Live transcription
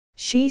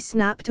She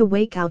snapped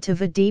awake out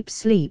of a deep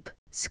sleep,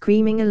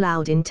 screaming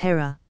aloud in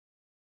terror.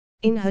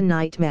 In her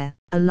nightmare,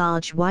 a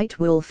large white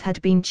wolf had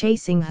been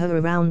chasing her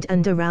around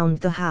and around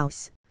the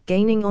house,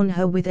 gaining on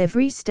her with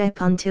every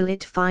step until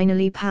it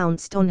finally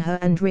pounced on her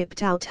and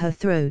ripped out her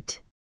throat.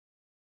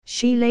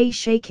 She lay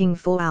shaking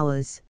for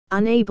hours,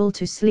 unable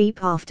to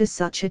sleep after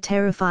such a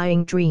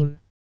terrifying dream.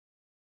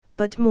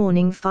 But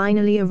morning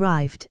finally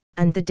arrived,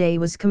 and the day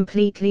was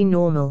completely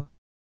normal.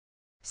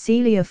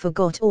 Celia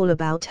forgot all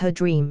about her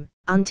dream,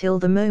 until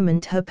the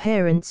moment her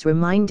parents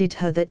reminded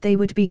her that they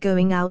would be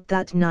going out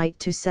that night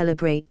to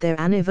celebrate their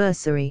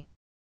anniversary.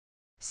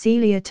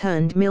 Celia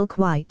turned milk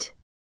white.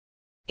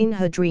 In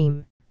her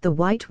dream, the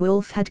white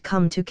wolf had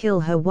come to kill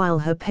her while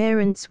her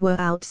parents were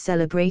out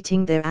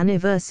celebrating their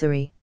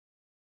anniversary.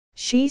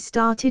 She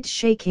started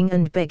shaking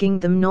and begging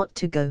them not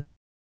to go.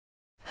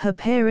 Her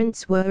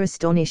parents were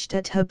astonished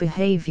at her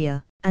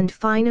behavior, and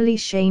finally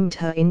shamed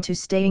her into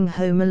staying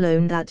home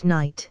alone that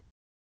night.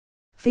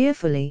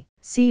 Fearfully,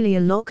 Celia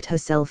locked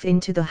herself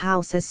into the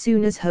house as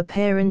soon as her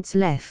parents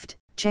left,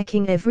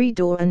 checking every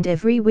door and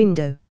every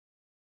window.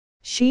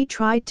 She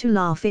tried to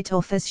laugh it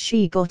off as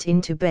she got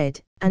into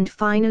bed, and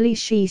finally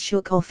she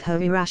shook off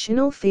her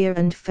irrational fear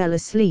and fell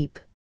asleep.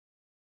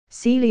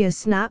 Celia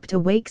snapped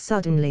awake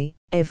suddenly,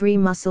 every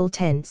muscle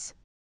tense.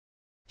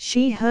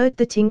 She heard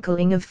the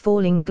tinkling of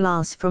falling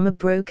glass from a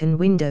broken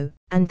window,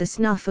 and the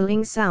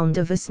snuffling sound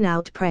of a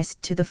snout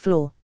pressed to the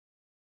floor.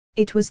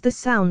 It was the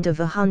sound of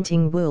a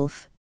hunting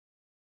wolf.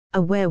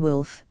 A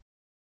werewolf.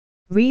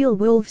 Real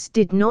wolves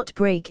did not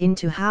break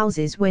into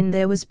houses when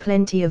there was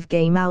plenty of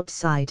game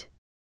outside.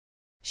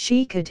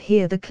 She could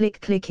hear the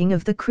clicking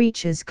of the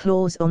creature's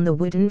claws on the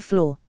wooden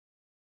floor.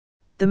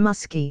 The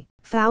musky,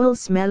 foul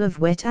smell of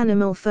wet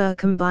animal fur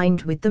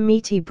combined with the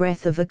meaty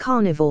breath of a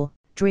carnivore,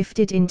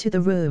 drifted into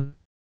the room.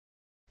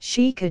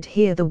 She could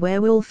hear the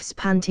werewolves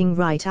panting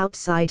right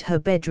outside her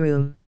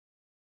bedroom.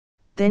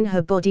 Then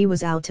her body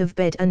was out of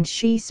bed and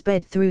she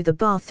sped through the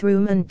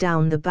bathroom and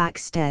down the back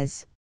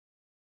stairs.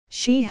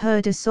 She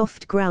heard a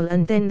soft growl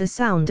and then the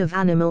sound of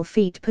animal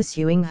feet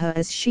pursuing her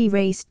as she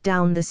raced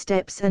down the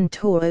steps and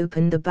tore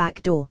open the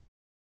back door.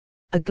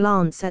 A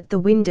glance at the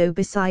window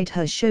beside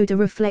her showed a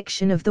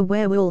reflection of the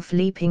werewolf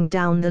leaping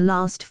down the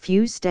last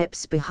few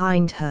steps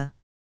behind her.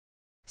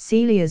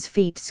 Celia's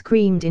feet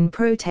screamed in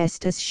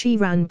protest as she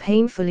ran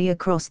painfully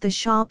across the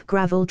sharp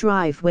gravel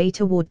driveway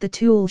toward the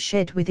tool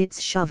shed with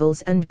its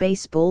shovels and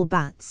baseball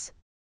bats.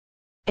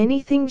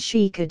 Anything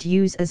she could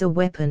use as a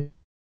weapon.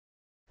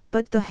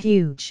 But the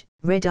huge,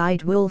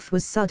 red-eyed wolf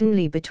was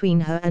suddenly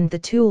between her and the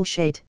tool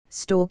shed,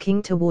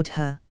 stalking toward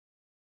her.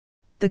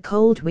 The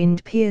cold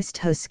wind pierced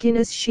her skin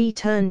as she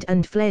turned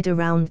and fled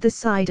around the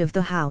side of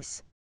the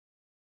house.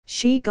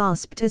 She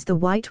gasped as the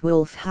white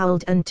wolf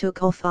howled and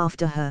took off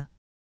after her.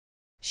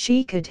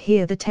 She could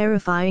hear the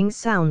terrifying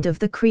sound of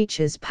the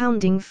creature's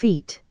pounding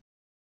feet.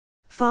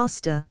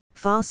 Faster,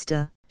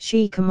 faster,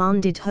 she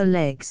commanded her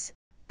legs,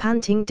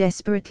 panting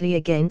desperately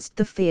against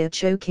the fear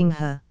choking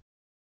her.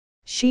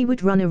 She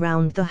would run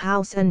around the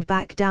house and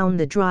back down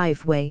the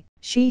driveway,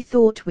 she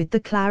thought with the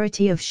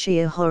clarity of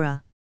sheer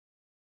horror.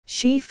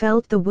 She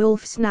felt the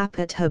wolf snap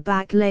at her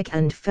back leg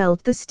and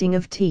felt the sting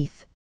of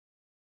teeth.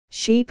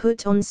 She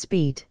put on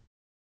speed.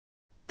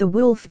 The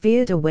wolf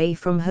veered away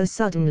from her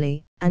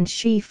suddenly, and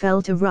she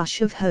felt a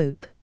rush of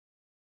hope.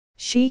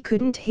 She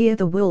couldn't hear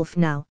the wolf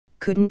now,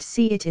 couldn't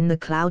see it in the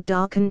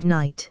cloud-darkened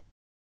night.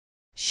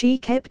 She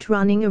kept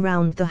running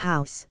around the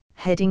house,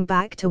 heading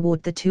back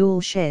toward the tool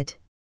shed.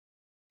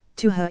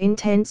 To her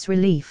intense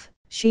relief,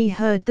 she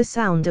heard the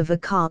sound of a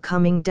car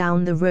coming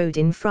down the road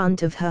in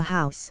front of her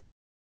house.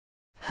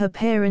 Her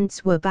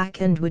parents were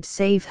back and would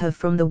save her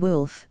from the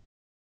wolf.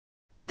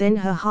 Then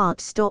her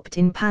heart stopped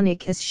in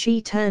panic as she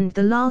turned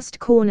the last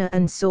corner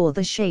and saw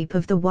the shape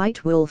of the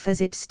white wolf as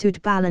it stood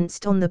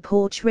balanced on the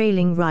porch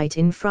railing right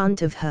in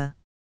front of her.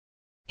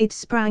 It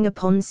sprang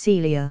upon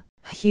Celia,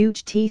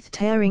 huge teeth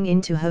tearing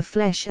into her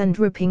flesh and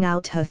ripping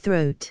out her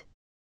throat.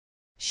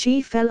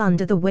 She fell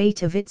under the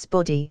weight of its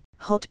body,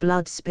 hot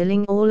blood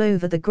spilling all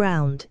over the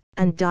ground,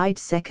 and died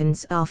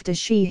seconds after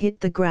she hit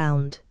the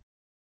ground.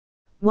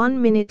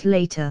 1 minute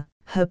later,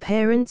 her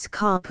parents'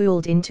 car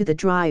pulled into the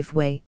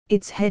driveway,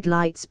 its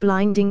headlights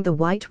blinding the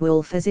white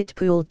wolf as it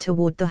pulled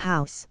toward the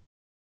house.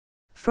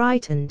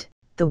 Frightened,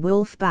 the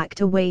wolf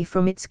backed away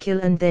from its kill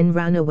and then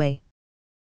ran away.